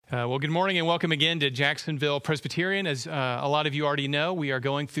Well, good morning and welcome again to Jacksonville Presbyterian. As a lot of you already know, we are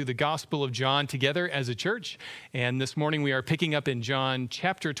going through the Gospel of John together as a church. And this morning we are picking up in John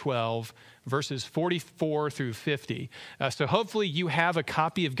chapter 12, verses 44 through 50. So hopefully you have a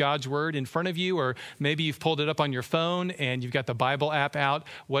copy of God's Word in front of you, or maybe you've pulled it up on your phone and you've got the Bible app out.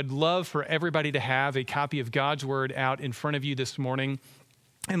 Would love for everybody to have a copy of God's Word out in front of you this morning.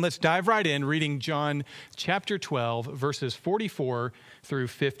 And let's dive right in, reading John chapter 12, verses 44 through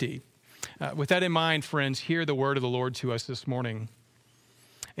 50. With that in mind, friends, hear the word of the Lord to us this morning.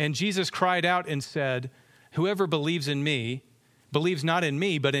 And Jesus cried out and said, "Whoever believes in me, believes not in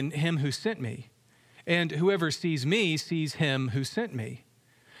me, but in him who sent me. And whoever sees me, sees him who sent me.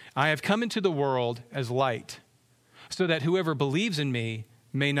 I have come into the world as light, so that whoever believes in me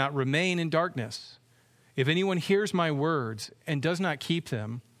may not remain in darkness. If anyone hears my words and does not keep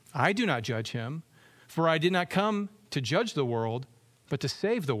them, I do not judge him, for I did not come to judge the world, but to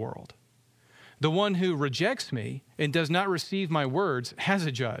save the world. The one who rejects me and does not receive my words has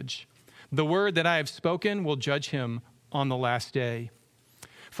a judge. The word that I have spoken will judge him on the last day.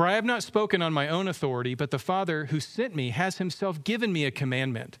 For I have not spoken on my own authority, but the Father who sent me has himself given me a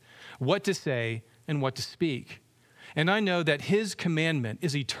commandment, what to say and what to speak. And I know that his commandment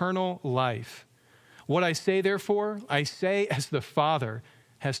is eternal life. What I say, therefore, I say as the Father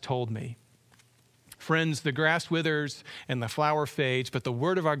has told me." Friends, the grass withers and the flower fades, but the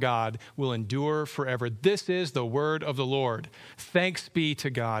word of our God will endure forever. This is the word of the Lord. Thanks be to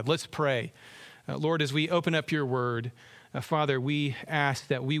God. Let's pray. Lord, as we open up your word, Father, we ask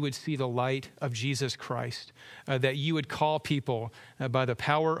that we would see the light of Jesus Christ, that you would call people by the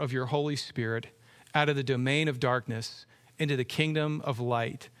power of your Holy Spirit out of the domain of darkness into the kingdom of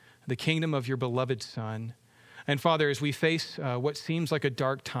light, the kingdom of your beloved Son. And Father, as we face what seems like a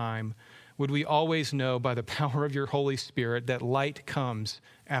dark time, would we always know by the power of your Holy Spirit that light comes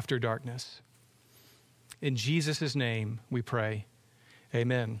after darkness. In Jesus' name we pray.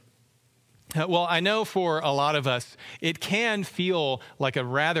 Amen. Well, I know for a lot of us, it can feel like a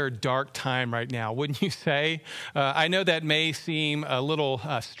rather dark time right now, wouldn't you say? I know that may seem a little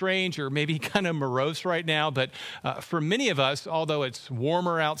strange or maybe kind of morose right now, but for many of us, although it's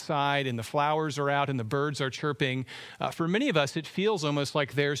warmer outside and the flowers are out and the birds are chirping, for many of us, it feels almost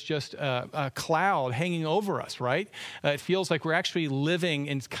like there's just a cloud hanging over us, right? It feels like we're actually living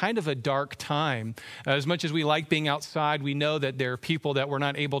in kind of a dark time. As much as we like being outside, we know that there are people that we're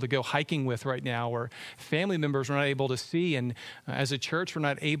not able to go hiking with right now, or family members we're not able to see, and as a church we're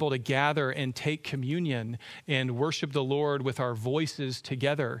not able to gather and take communion and worship the Lord with our voices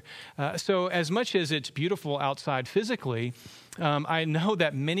together. So as much as it's beautiful outside physically, I know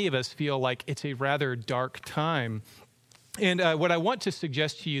that many of us feel like it's a rather dark time. And what I want to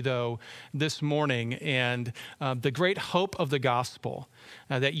suggest to you, though, this morning, and the great hope of the gospel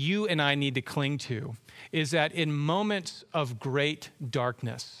that you and I need to cling to, is that in moments of great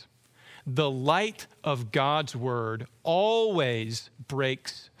darkness, the light of God's word always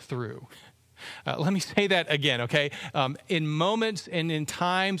breaks through. Let me say that again, okay? In moments and in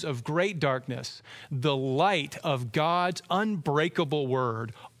times of great darkness, the light of God's unbreakable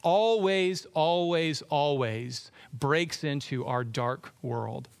word always, always, always breaks into our dark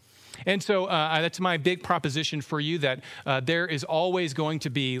world. And so that's my big proposition for you, that there is always going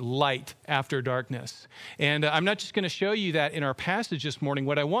to be light after darkness. And I'm not just going to show you that in our passage this morning.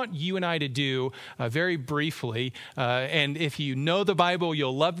 What I want you and I to do very briefly, and if you know the Bible,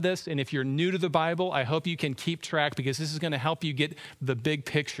 you'll love this. And if you're new to the Bible, I hope you can keep track, because this is going to help you get the big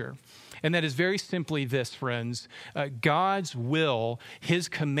picture. And that is very simply this, friends. God's will, his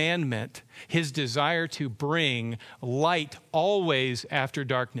commandment, his desire to bring light always after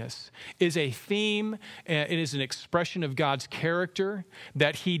darkness is a theme. It is an expression of God's character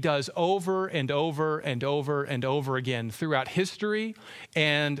that he does over and over and over and over again throughout history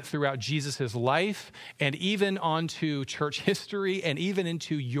and throughout Jesus' life, and even onto church history and even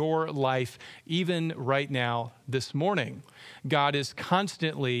into your life, even right now this morning. God is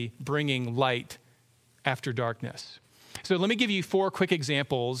constantly bringing light after darkness. So let me give you 4 quick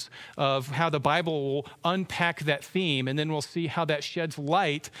examples of how the Bible will unpack that theme, and then we'll see how that sheds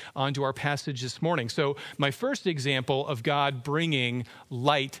light onto our passage this morning. So my first example of God bringing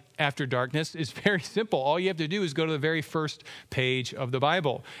light after darkness is very simple. All you have to do is go to the very first page of the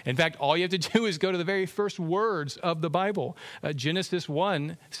Bible. In fact, all you have to do is go to the very first words of the Bible. Genesis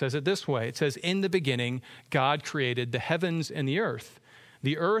 1 says it this way. It says, "In the beginning, God created the heavens and the earth.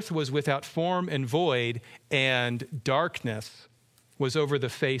 The earth was without form and void, and darkness was over the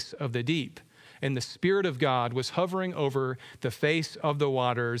face of the deep. And the Spirit of God was hovering over the face of the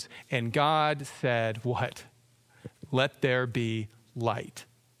waters. And God said, what? Let there be light."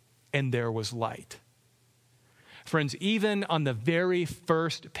 and there was light. Friends, even on the very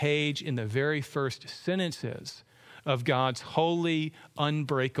first page, in the very first sentences of God's holy,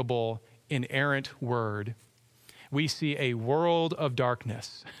 unbreakable, inerrant word, we see a world of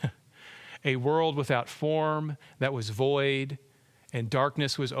darkness, a world without form that was void, and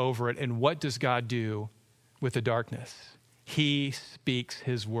darkness was over it. And what does God do with the darkness? He speaks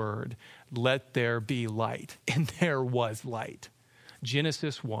his word. Let there be light. And there was light.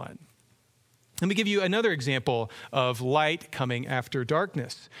 Genesis 1. Let me give you another example of light coming after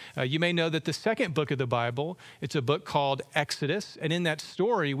darkness. You may know that the second book of the Bible, it's a book called Exodus. And in that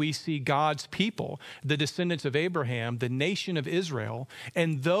story, we see God's people, the descendants of Abraham, the nation of Israel.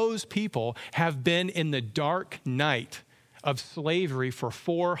 And those people have been in the dark night of slavery for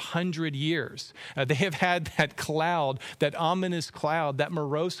 400 years. They have had that cloud, that ominous cloud, that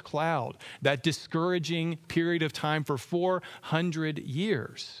morose cloud, that discouraging period of time for 400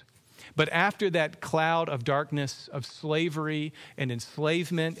 years. But after that cloud of darkness, of slavery and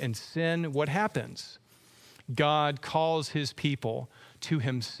enslavement and sin, what happens? God calls his people to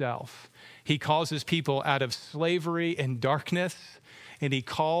himself. He calls his people out of slavery and darkness, and he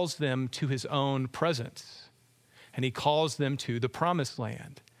calls them to his own presence. And he calls them to the promised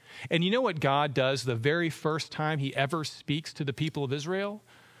land. And you know what God does the very first time he ever speaks to the people of Israel?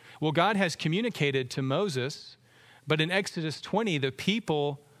 Well, God has communicated to Moses, but in Exodus 20, the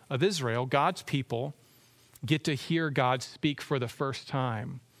people of Israel, God's people, get to hear God speak for the first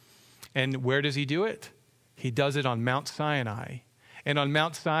time. And where does he do it? He does it on Mount Sinai. And on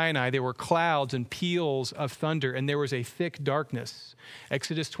Mount Sinai, there were clouds and peals of thunder, and there was a thick darkness.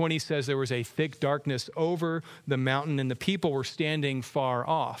 Exodus 20 says there was a thick darkness over the mountain, and the people were standing far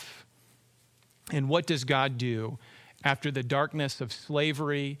off. And what does God do after the darkness of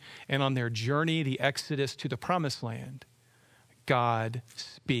slavery and on their journey, the Exodus to the promised land? God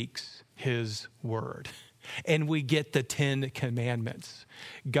speaks his word. And we get the 10 commandments.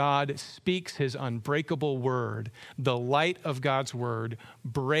 God speaks his unbreakable word. The light of God's word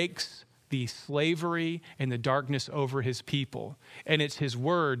breaks the slavery and the darkness over his people. And it's his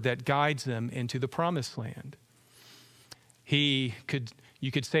word that guides them into the promised land. You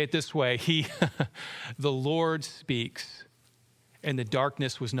could say it this way, the Lord speaks and the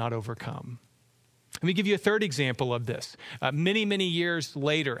darkness was not overcome. Let me give you a third example of this. Many, many years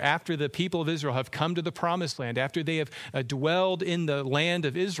later, after the people of Israel have come to the promised land, after they have dwelled in the land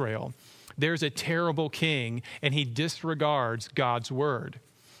of Israel, there's a terrible king, and he disregards God's word.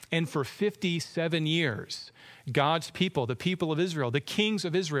 And for 57 years, God's people, the people of Israel, the kings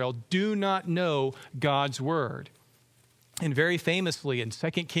of Israel, do not know God's word. And very famously in 2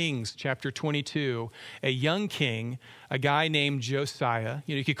 Kings chapter 22, a young king, a guy named Josiah,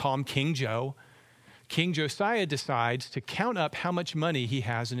 you could call him King Joe, King Josiah decides to count up how much money he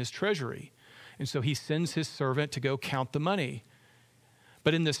has in his treasury. And so he sends his servant to go count the money.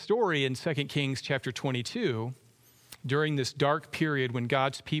 But in this story in 2 Kings chapter 22, during this dark period when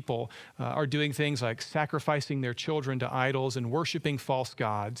God's people are doing things like sacrificing their children to idols and worshiping false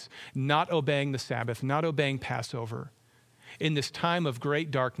gods, not obeying the Sabbath, not obeying Passover, in this time of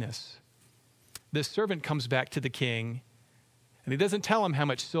great darkness, this servant comes back to the king, and he doesn't tell him how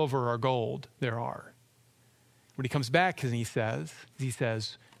much silver or gold there are. When he comes back and he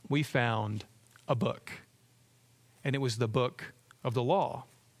says, we found a book. And it was the book of the law.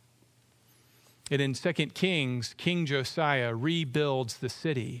 And in 2 Kings, King Josiah rebuilds the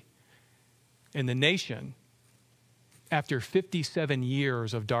city and the nation after 57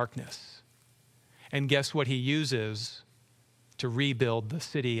 years of darkness. And guess what he uses to rebuild the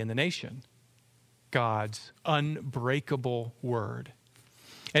city and the nation? God's unbreakable word.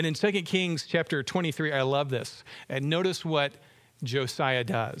 And in 2 Kings chapter 23, I love this. And notice what Josiah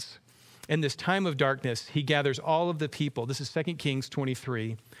does. In this time of darkness, he gathers all of the people. This is 2 Kings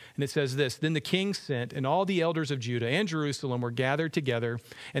 23. And it says this, then the king sent, and all the elders of Judah and Jerusalem were gathered together.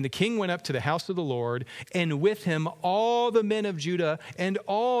 And the king went up to the house of the Lord, and with him all the men of Judah and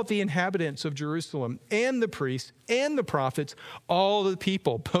all the inhabitants of Jerusalem, and the priests and the prophets, all the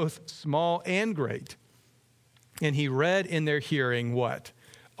people, both small and great. And he read in their hearing what?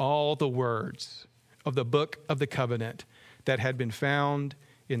 All the words of the book of the covenant that had been found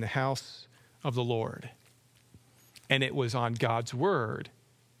in the house of the Lord. And it was on God's word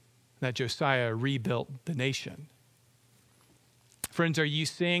that Josiah rebuilt the nation. Friends, are you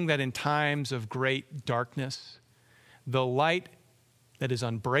seeing that in times of great darkness, the light that is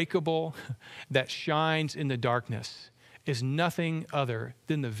unbreakable, that shines in the darkness, is nothing other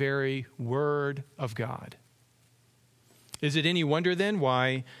than the very word of God? Is it any wonder then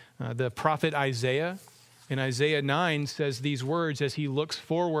why the prophet Isaiah in Isaiah 9 says these words as he looks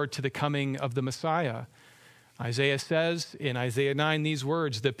forward to the coming of the Messiah. Isaiah says in Isaiah 9 these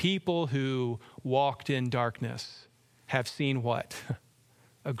words, "The people who walked in darkness have seen" what?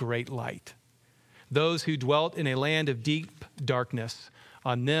 "A great light. Those who dwelt in a land of deep darkness,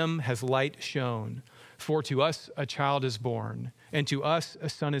 on them has light shone. For to us a child is born, and to us a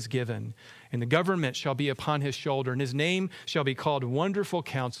son is given, and the government shall be upon his shoulder, and his name shall be called Wonderful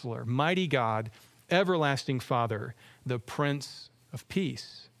Counselor, Mighty God, Everlasting Father, the Prince of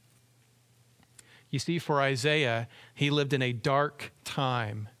Peace." You see, for Isaiah, he lived in a dark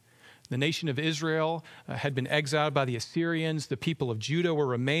time. The nation of Israel had been exiled by the Assyrians. The people of Judah were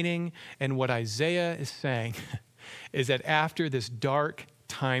remaining. And what Isaiah is saying is that after this dark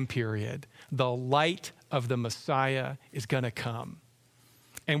time period, the light of the Messiah is going to come.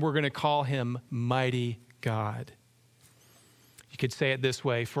 And we're going to call him Mighty God. You could say it this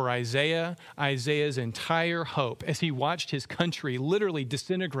way. For Isaiah, Isaiah's entire hope, as he watched his country literally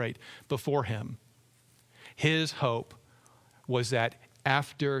disintegrate before him, his hope was that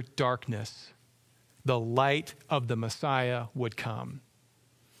after darkness, the light of the Messiah would come,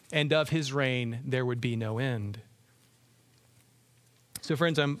 and of his reign there would be no end. So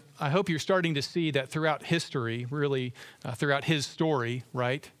friends, I hope you're starting to see that throughout history, really throughout his story,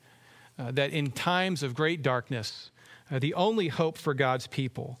 right, that in times of great darkness, the only hope for God's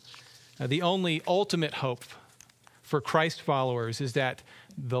people, the only ultimate hope for Christ followers is that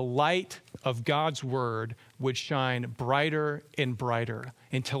the light of God's word would shine brighter and brighter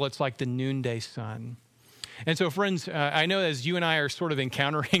until it's like the noonday sun. And so, friends, I know as you and I are sort of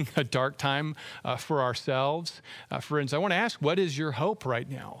encountering a dark time for ourselves, friends, I want to ask, what is your hope right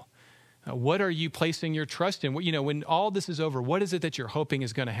now? What are you placing your trust in? When all this is over, what is it that you're hoping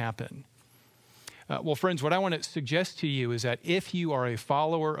is going to happen? Well, friends, what I want to suggest to you is that if you are a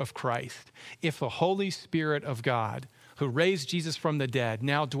follower of Christ, if the Holy Spirit of God, who raised Jesus from the dead,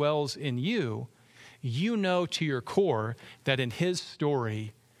 now dwells in you, you know to your core that in his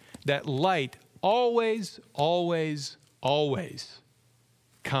story, that light always, always, always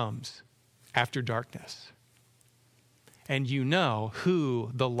comes after darkness. And you know who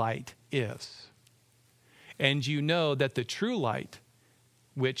the light is. And you know that the true light,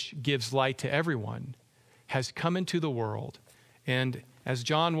 which gives light to everyone, has come into the world. And as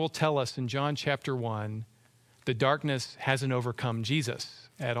John will tell us in John chapter 1, the darkness hasn't overcome Jesus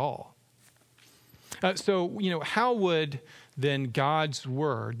at all. So, how would then God's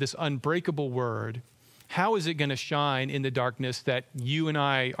word, this unbreakable word, how is it going to shine in the darkness that you and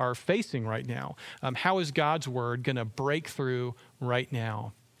I are facing right now? How is God's word going to break through right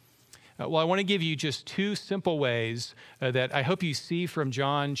now? Well, I want to give you just two simple ways that I hope you see from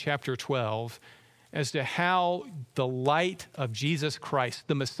John chapter 12 as to how the light of Jesus Christ,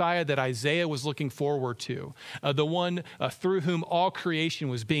 the Messiah that Isaiah was looking forward to, the one through whom all creation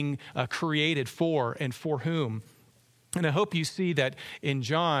was being created for and for whom. And I hope you see that in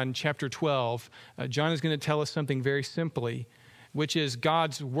John chapter 12, John is going to tell us something very simply, which is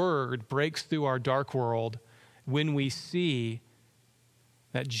God's word breaks through our dark world when we see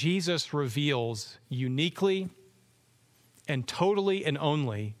that Jesus reveals uniquely and totally and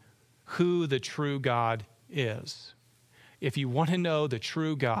only who the true God is. If you want to know the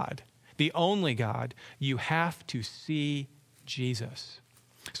true God, the only God, you have to see Jesus.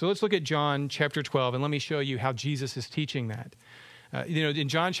 So let's look at John chapter 12, and let me show you how Jesus is teaching that. In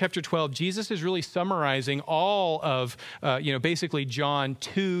John chapter 12, Jesus is really summarizing all of, basically John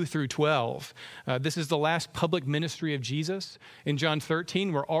 2 through 12. This is the last public ministry of Jesus. In John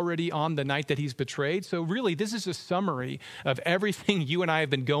 13, we're already on the night that he's betrayed. So really, this is a summary of everything you and I have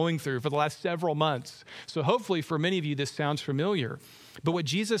been going through for the last several months. So hopefully for many of you, this sounds familiar. But what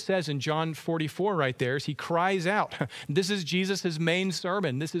Jesus says in John 44 right there is he cries out. This is Jesus' main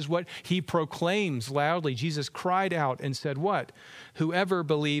sermon. This is what he proclaims loudly. Jesus cried out and said what? Whoever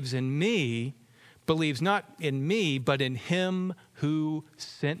believes in me believes not in me, but in him who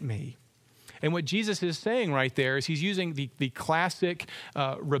sent me. And what Jesus is saying right there is he's using the classic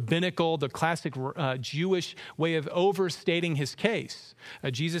rabbinical, the classic Jewish way of overstating his case.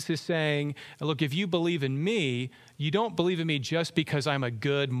 Jesus is saying, look, if you believe in me, you don't believe in me just because I'm a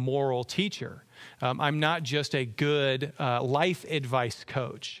good moral teacher. I'm not just a good life advice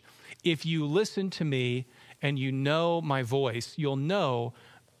coach. If you listen to me and you know my voice, you'll know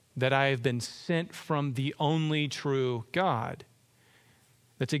that I have been sent from the only true God.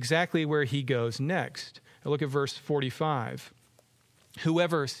 That's exactly where he goes next. Look at verse 45.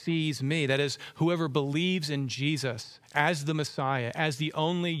 Whoever sees me, that is, whoever believes in Jesus as the Messiah, as the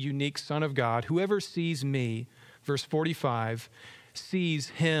only unique Son of God, whoever sees me, verse 45, sees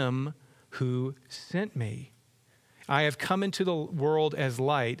him who sent me. I have come into the world as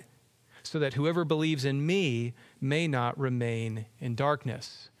light so that whoever believes in me may not remain in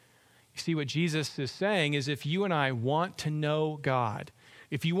darkness. You see, what Jesus is saying is if you and I want to know God,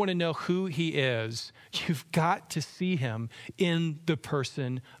 if you want to know who he is, you've got to see him in the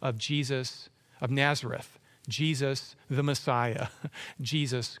person of Jesus of Nazareth, Jesus the Messiah,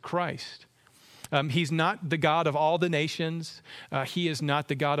 Jesus Christ. He's not the God of all the nations. He is not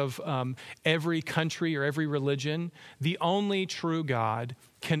the God of every country or every religion. The only true God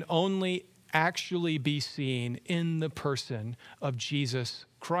can only actually be seen in the person of Jesus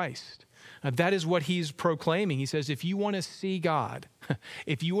Christ. That is what he's proclaiming. He says, if you want to see God,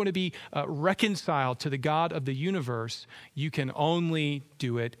 if you want to be reconciled to the God of the universe, you can only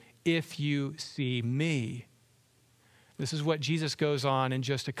do it if you see me. This is what Jesus goes on in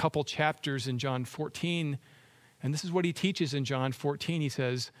just a couple chapters in John 14. And this is what he teaches in John 14. He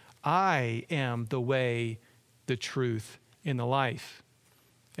says, I am the way, the truth, and the life.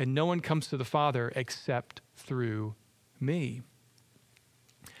 And no one comes to the Father except through me.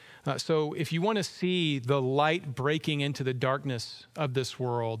 So if you want to see the light breaking into the darkness of this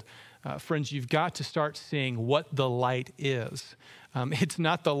world, friends, you've got to start seeing what the light is. It's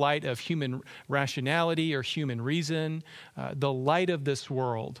not the light of human rationality or human reason. The light of this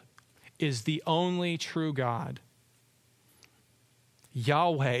world is the only true God.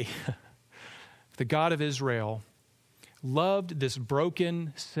 Yahweh, the God of Israel, loved this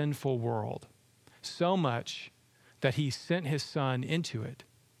broken, sinful world so much that he sent his son into it.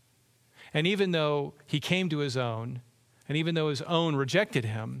 And even though he came to his own, and even though his own rejected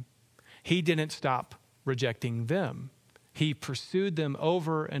him, he didn't stop rejecting them. He pursued them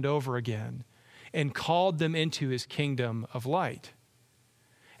over and over again and called them into his kingdom of light.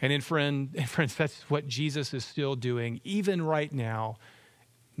 And friends, that's what Jesus is still doing, even right now,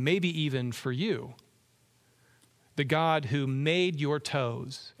 maybe even for you. The God who made your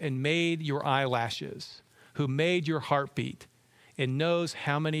toes and made your eyelashes, who made your heartbeat, and knows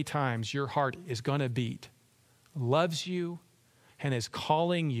how many times your heart is going to beat, loves you and is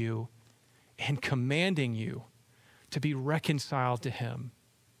calling you and commanding you to be reconciled to him.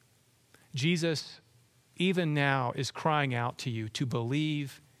 Jesus, even now, is crying out to you to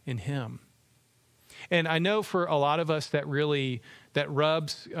believe in him. And I know for a lot of us that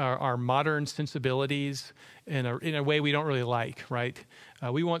rubs our modern sensibilities in a way we don't really like, right?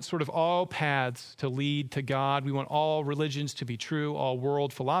 We want sort of all paths to lead to God. We want all religions to be true, all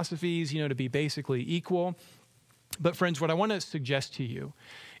world philosophies, to be basically equal. But friends, what I want to suggest to you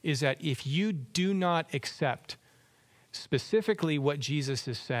is that if you do not accept specifically what Jesus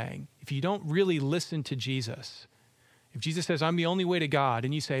is saying, if you don't really listen to Jesus, if Jesus says, I'm the only way to God,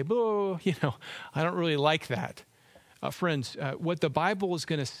 and you say, oh, I don't really like that. Friends, what the Bible is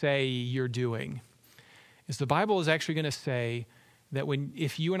going to say you're doing is the Bible is actually going to say that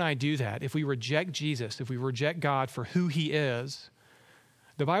if you and I do that, if we reject Jesus, if we reject God for who he is,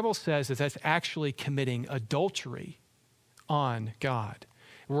 the Bible says that that's actually committing adultery on God.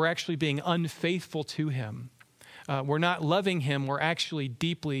 We're actually being unfaithful to him. We're not loving him. We're actually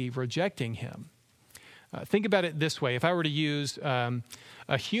deeply rejecting him. Think about it this way. If I were to use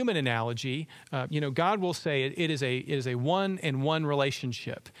a human analogy, God will say it is a one-and-one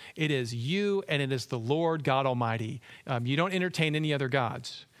relationship. It is you and it is the Lord God Almighty. You don't entertain any other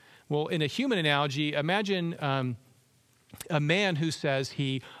gods. Well, in a human analogy, imagine a man who says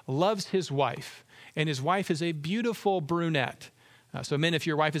he loves his wife, and his wife is a beautiful brunette. So men, if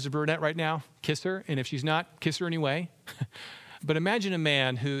your wife is a brunette right now, kiss her. And if she's not, kiss her anyway. But imagine a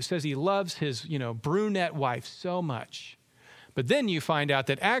man who says he loves his, brunette wife so much. But then you find out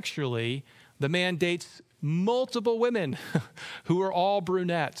that actually the man dates multiple women who are all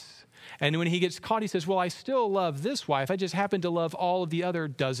brunettes. And when he gets caught, he says, well, I still love this wife. I just happen to love all of the other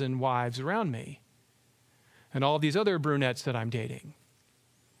dozen wives around me and all of these other brunettes that I'm dating.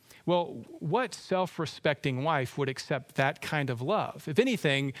 Well, what self-respecting wife would accept that kind of love? If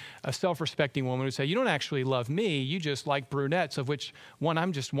anything, a self-respecting woman would say, you don't actually love me, you just like brunettes, of which one,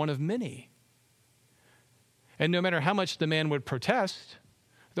 I'm just one of many. And no matter how much the man would protest,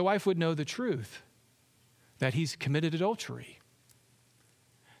 the wife would know the truth, that he's committed adultery.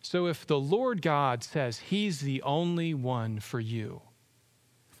 So if the Lord God says he's the only one for you,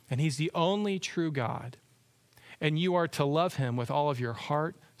 and he's the only true God, and you are to love him with all of your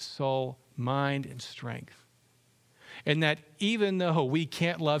heart, soul, mind, and strength. And that even though we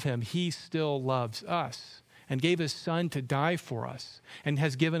can't love him, he still loves us and gave his son to die for us and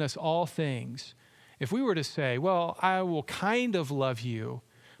has given us all things. If we were to say, well, I will kind of love you,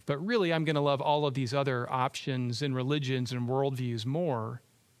 but really I'm going to love all of these other options and religions and worldviews more,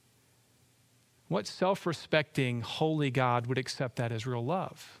 What self-respecting, holy God would accept that as real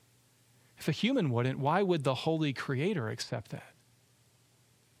love? If a human wouldn't, why would the holy Creator accept that?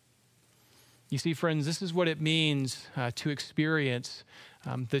 You see, friends, this is what it means to experience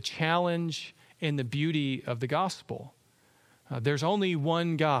the challenge and the beauty of the gospel. There's only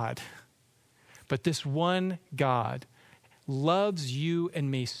one God, but this one God loves you and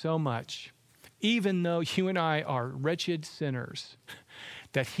me so much, even though you and I are wretched sinners,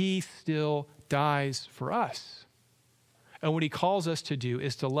 that he still dies for us. And what he calls us to do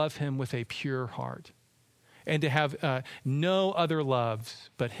is to love him with a pure heart and to have no other loves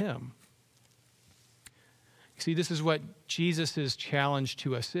but him. See, this is what Jesus' challenge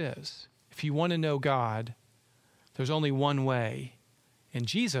to us is. If you want to know God, there's only one way, and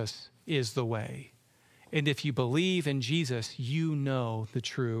Jesus is the way. And if you believe in Jesus, you know the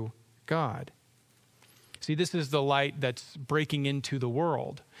true God. See, this is the light that's breaking into the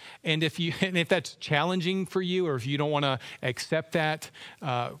world. And if that's challenging for you, or if you don't want to accept that,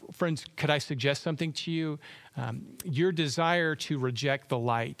 friends, could I suggest something to you? Your desire to reject the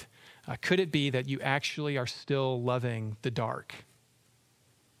light, could it be that you actually are still loving the dark?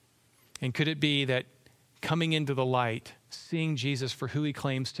 And could it be that coming into the light, seeing Jesus for who he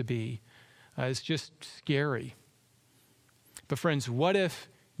claims to be, is just scary? But friends, what if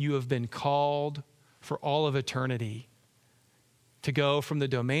you have been called for all of eternity to go from the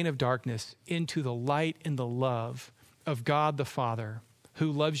domain of darkness into the light and the love of God the Father,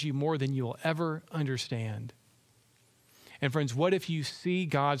 who loves you more than you'll ever understand? And friends, what if you see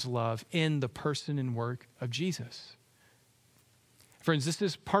God's love in the person and work of Jesus? Friends, this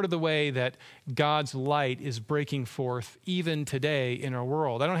is part of the way that God's light is breaking forth even today in our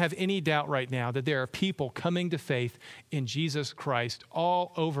world. I don't have any doubt right now that there are people coming to faith in Jesus Christ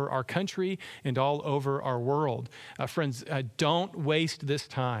all over our country and all over our world. Friends, don't waste this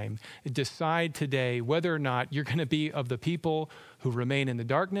time. Decide today whether or not you're going to be of the people who remain in the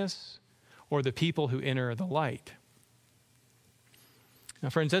darkness or the people who enter the light. Now,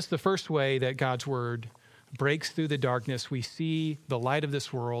 friends, that's the first way that God's word breaks through the darkness. We see the light of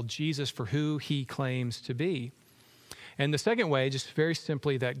this world, Jesus, for who he claims to be. And the second way, just very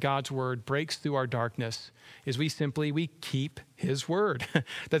simply, that God's word breaks through our darkness is we keep his word.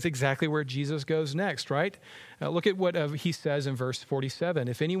 That's exactly where Jesus goes next, right? Look at what he says in verse 47.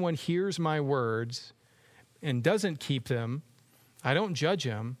 If anyone hears my words and doesn't keep them, I don't judge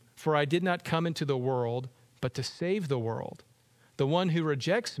him, for I did not come into the world, but to save the world. The one who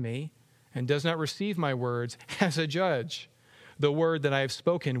rejects me and does not receive my words has a judge. The word that I have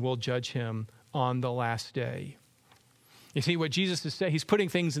spoken will judge him on the last day. You see, what Jesus is saying, he's putting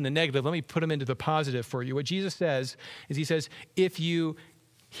things in the negative. Let me put them into the positive for you. What Jesus says is he says, if you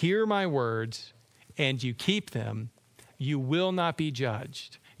hear my words and you keep them, you will not be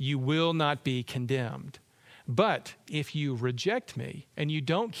judged. You will not be condemned. But if you reject me and you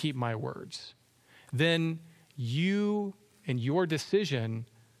don't keep my words, then you and your decision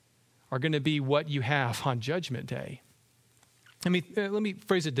are going to be what you have on Judgment Day. Let me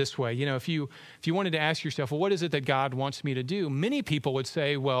phrase it this way. If you wanted to ask yourself, well, what is it that God wants me to do? Many people would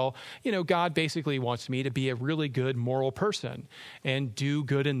say, well, God basically wants me to be a really good moral person and do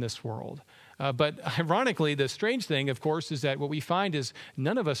good in this world. But ironically, the strange thing, of course, is that what we find is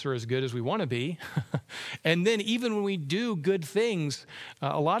none of us are as good as we want to be. And then even when we do good things,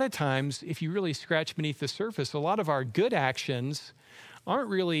 a lot of times, if you really scratch beneath the surface, a lot of our good actions aren't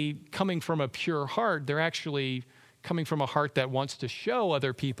really coming from a pure heart. They're actually coming from a heart that wants to show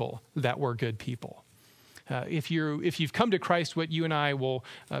other people that we're good people. If you've come to Christ, what you and I will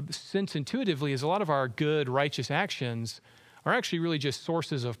sense intuitively is a lot of our good, righteous actions are actually really just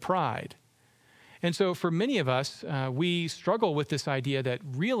sources of pride. And so for many of us, we struggle with this idea that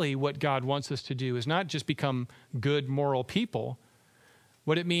really what God wants us to do is not just become good moral people.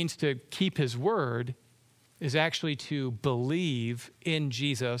 What it means to keep his word is actually to believe in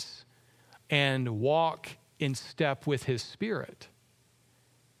Jesus and walk in step with his Spirit.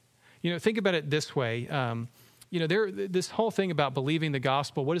 Think about it this way. This whole thing about believing the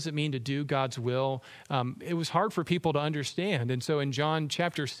gospel, what does it mean to do God's will? It was hard for people to understand. And so in John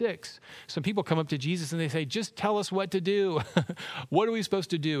chapter 6, some people come up to Jesus and they say, just tell us what to do. What are we supposed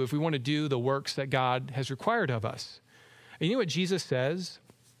to do if we want to do the works that God has required of us? And you know what Jesus says?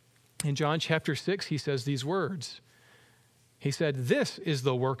 In John chapter 6, he says these words. He said, this is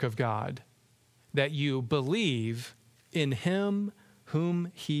the work of God, that you believe in him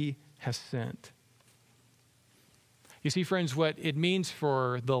whom he has sent. You see, friends, what it means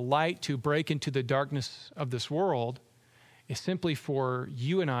for the light to break into the darkness of this world is simply for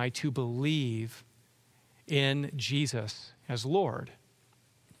you and I to believe in Jesus as Lord.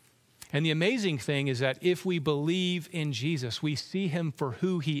 And the amazing thing is that if we believe in Jesus, we see him for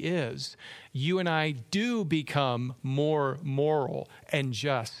who he is, you and I do become more moral and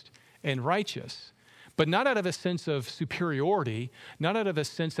just and righteous. But not out of a sense of superiority, not out of a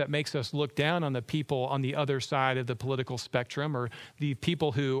sense that makes us look down on the people on the other side of the political spectrum or the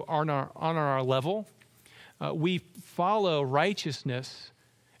people who aren't on our level. We follow righteousness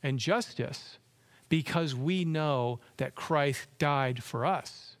and justice because we know that Christ died for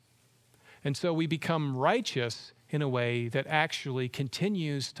us. And so we become righteous in a way that actually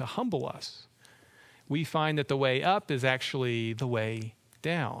continues to humble us. We find that the way up is actually the way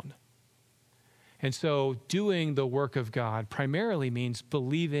down. And so doing the work of God primarily means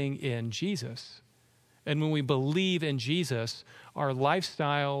believing in Jesus. And when we believe in Jesus, our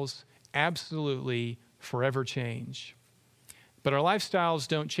lifestyles absolutely forever change. But our lifestyles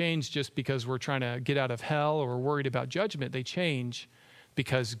don't change just because we're trying to get out of hell or we're worried about judgment. They change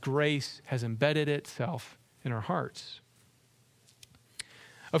because grace has embedded itself in our hearts.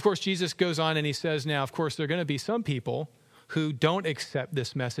 Of course, Jesus goes on and he says, now, of course, there are going to be some people who don't accept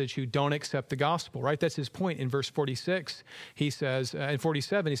this message, who don't accept the gospel, right? That's his point in verse 46. He says, in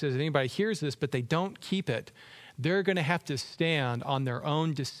 47, he says, if anybody hears this, but they don't keep it, they're going to have to stand on their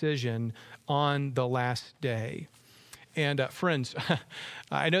own decision on the last day. And friends,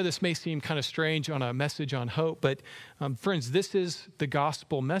 I know this may seem kind of strange on a message on hope, but friends, this is the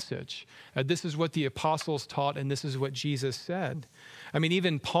gospel message. This is what the apostles taught, and this is what Jesus said. I mean,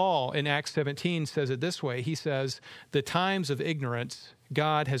 even Paul in Acts 17 says it this way. He says, the times of ignorance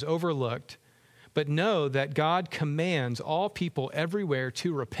God has overlooked, but know that God commands all people everywhere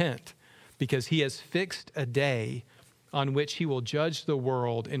to repent because he has fixed a day on which he will judge the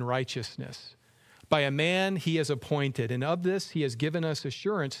world in righteousness by a man he has appointed. And of this he has given us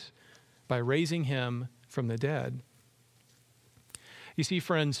assurance by raising him from the dead. You see,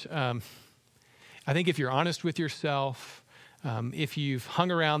 friends, I think if you're honest with yourself, if you've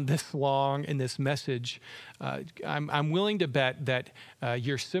hung around this long in this message, I'm willing to bet that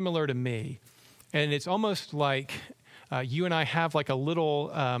you're similar to me. And it's almost like you and I have like a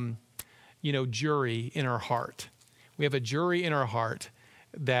little, jury in our heart. We have a jury in our heart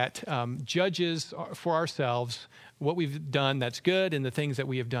that judges for ourselves what we've done that's good and the things that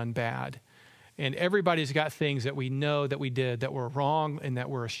we have done bad. And everybody's got things that we know that we did that were wrong and that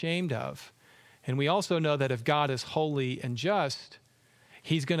we're ashamed of. And we also know that if God is holy and just,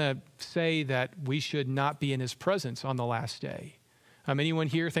 he's going to say that we should not be in his presence on the last day. Anyone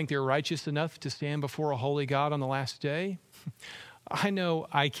here think they're righteous enough to stand before a holy God on the last day? I know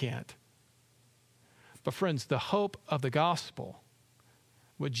I can't. But friends, the hope of the gospel,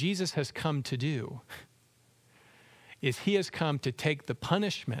 what Jesus has come to do, is he has come to take the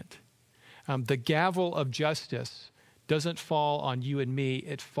punishment. The gavel of justice doesn't fall on you and me,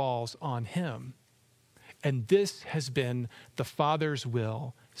 it falls on him. And this has been the Father's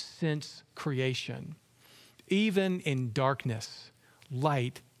will since creation. Even in darkness,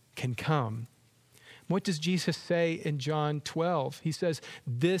 light can come. What does Jesus say in John 12? He says,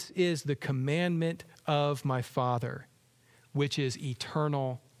 this is the commandment of my Father, which is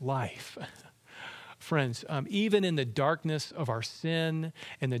eternal life. Friends, even in the darkness of our sin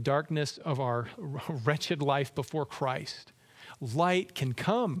and the darkness of our wretched life before Christ, light can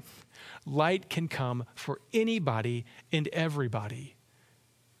come. Light can come for anybody and everybody.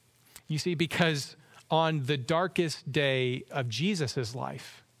 You see, because on the darkest day of Jesus'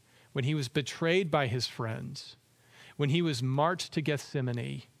 life, when he was betrayed by his friends, when he was marched to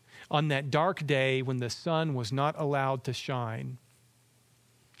Gethsemane, on that dark day when the sun was not allowed to shine,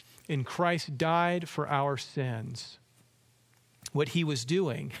 and Christ died for our sins, what he was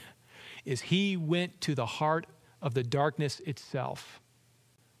doing is he went to the heart of the darkness itself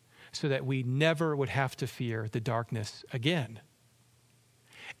so that we never would have to fear the darkness again.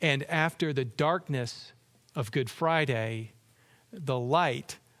 And after the darkness of Good Friday, the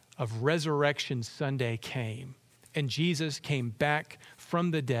light of Resurrection Sunday came, and Jesus came back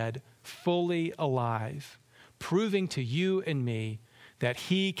from the dead fully alive, proving to you and me that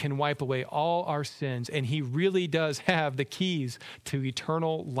he can wipe away all our sins, and he really does have the keys to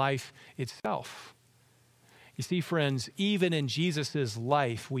eternal life itself. You see, friends, even in Jesus'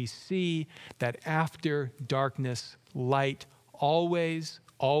 life, we see that after darkness, light always,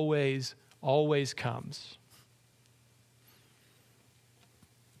 always, always comes.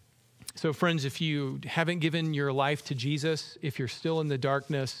 So, friends, if you haven't given your life to Jesus, if you're still in the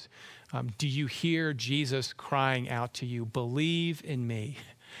darkness, do you hear Jesus crying out to you, believe in me,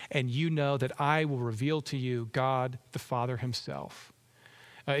 and you know that I will reveal to you God the Father himself.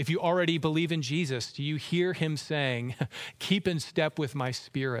 If you already believe in Jesus, do you hear him saying, keep in step with my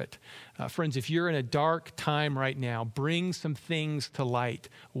Spirit? Friends, if you're in a dark time right now, bring some things to light.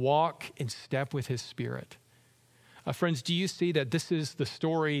 Walk in step with his Spirit. Friends, do you see that this is the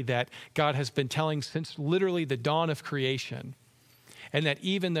story that God has been telling since literally the dawn of creation? And that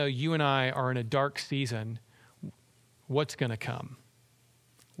even though you and I are in a dark season, what's going to come?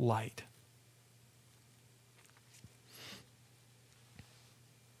 Light.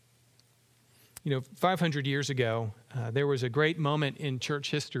 You know, 500 years ago, there was a great moment in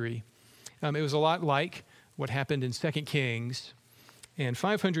church history. It was a lot like what happened in 2 Kings. And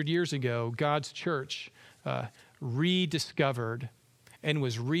 500 years ago, God's church rediscovered and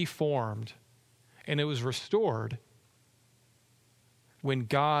was reformed, and it was restored when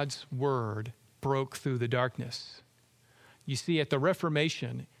God's word broke through the darkness. You see, at the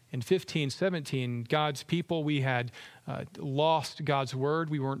Reformation in 1517, God's people, we had lost God's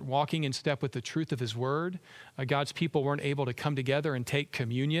word. We weren't walking in step with the truth of his word. God's people weren't able to come together and take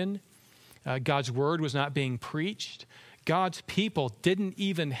communion. God's word was not being preached. God's people didn't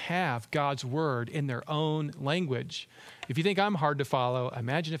even have God's word in their own language. If you think I'm hard to follow,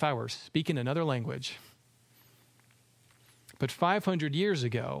 imagine if I were speaking another language. But 500 years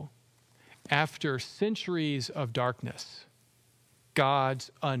ago, after centuries of darkness, God's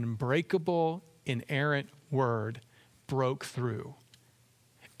unbreakable, inerrant word broke through,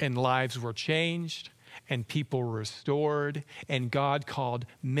 and lives were changed, and people were restored, and God called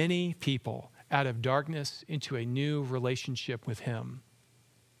many people out of darkness into a new relationship with him.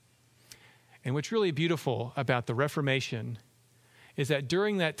 And what's really beautiful about the Reformation is that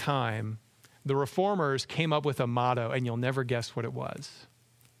during that time, the reformers came up with a motto, and you'll never guess what it was.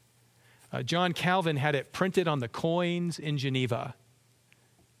 John Calvin had it printed on the coins in Geneva.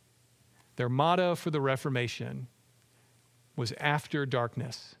 Their motto for the Reformation was after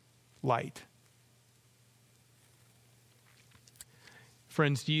darkness, light.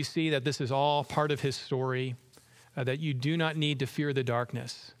 Friends, do you see that this is all part of his story? That you do not need to fear the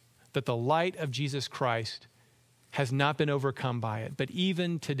darkness, that the light of Jesus Christ has not been overcome by it. But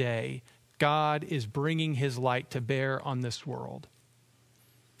even today, God is bringing his light to bear on this world.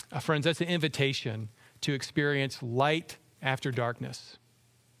 Friends, that's an invitation to experience light after darkness.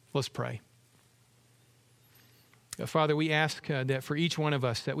 Let's pray. Father, we ask that for each one of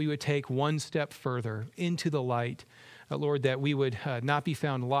us that we would take one step further into the light. Lord, that we would not be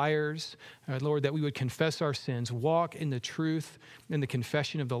found liars. Lord, that we would confess our sins, walk in the truth and the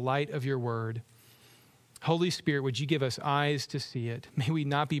confession of the light of your word. Holy Spirit, would you give us eyes to see it? May we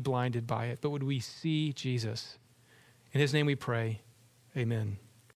not be blinded by it, but would we see Jesus? In his name we pray. Amen.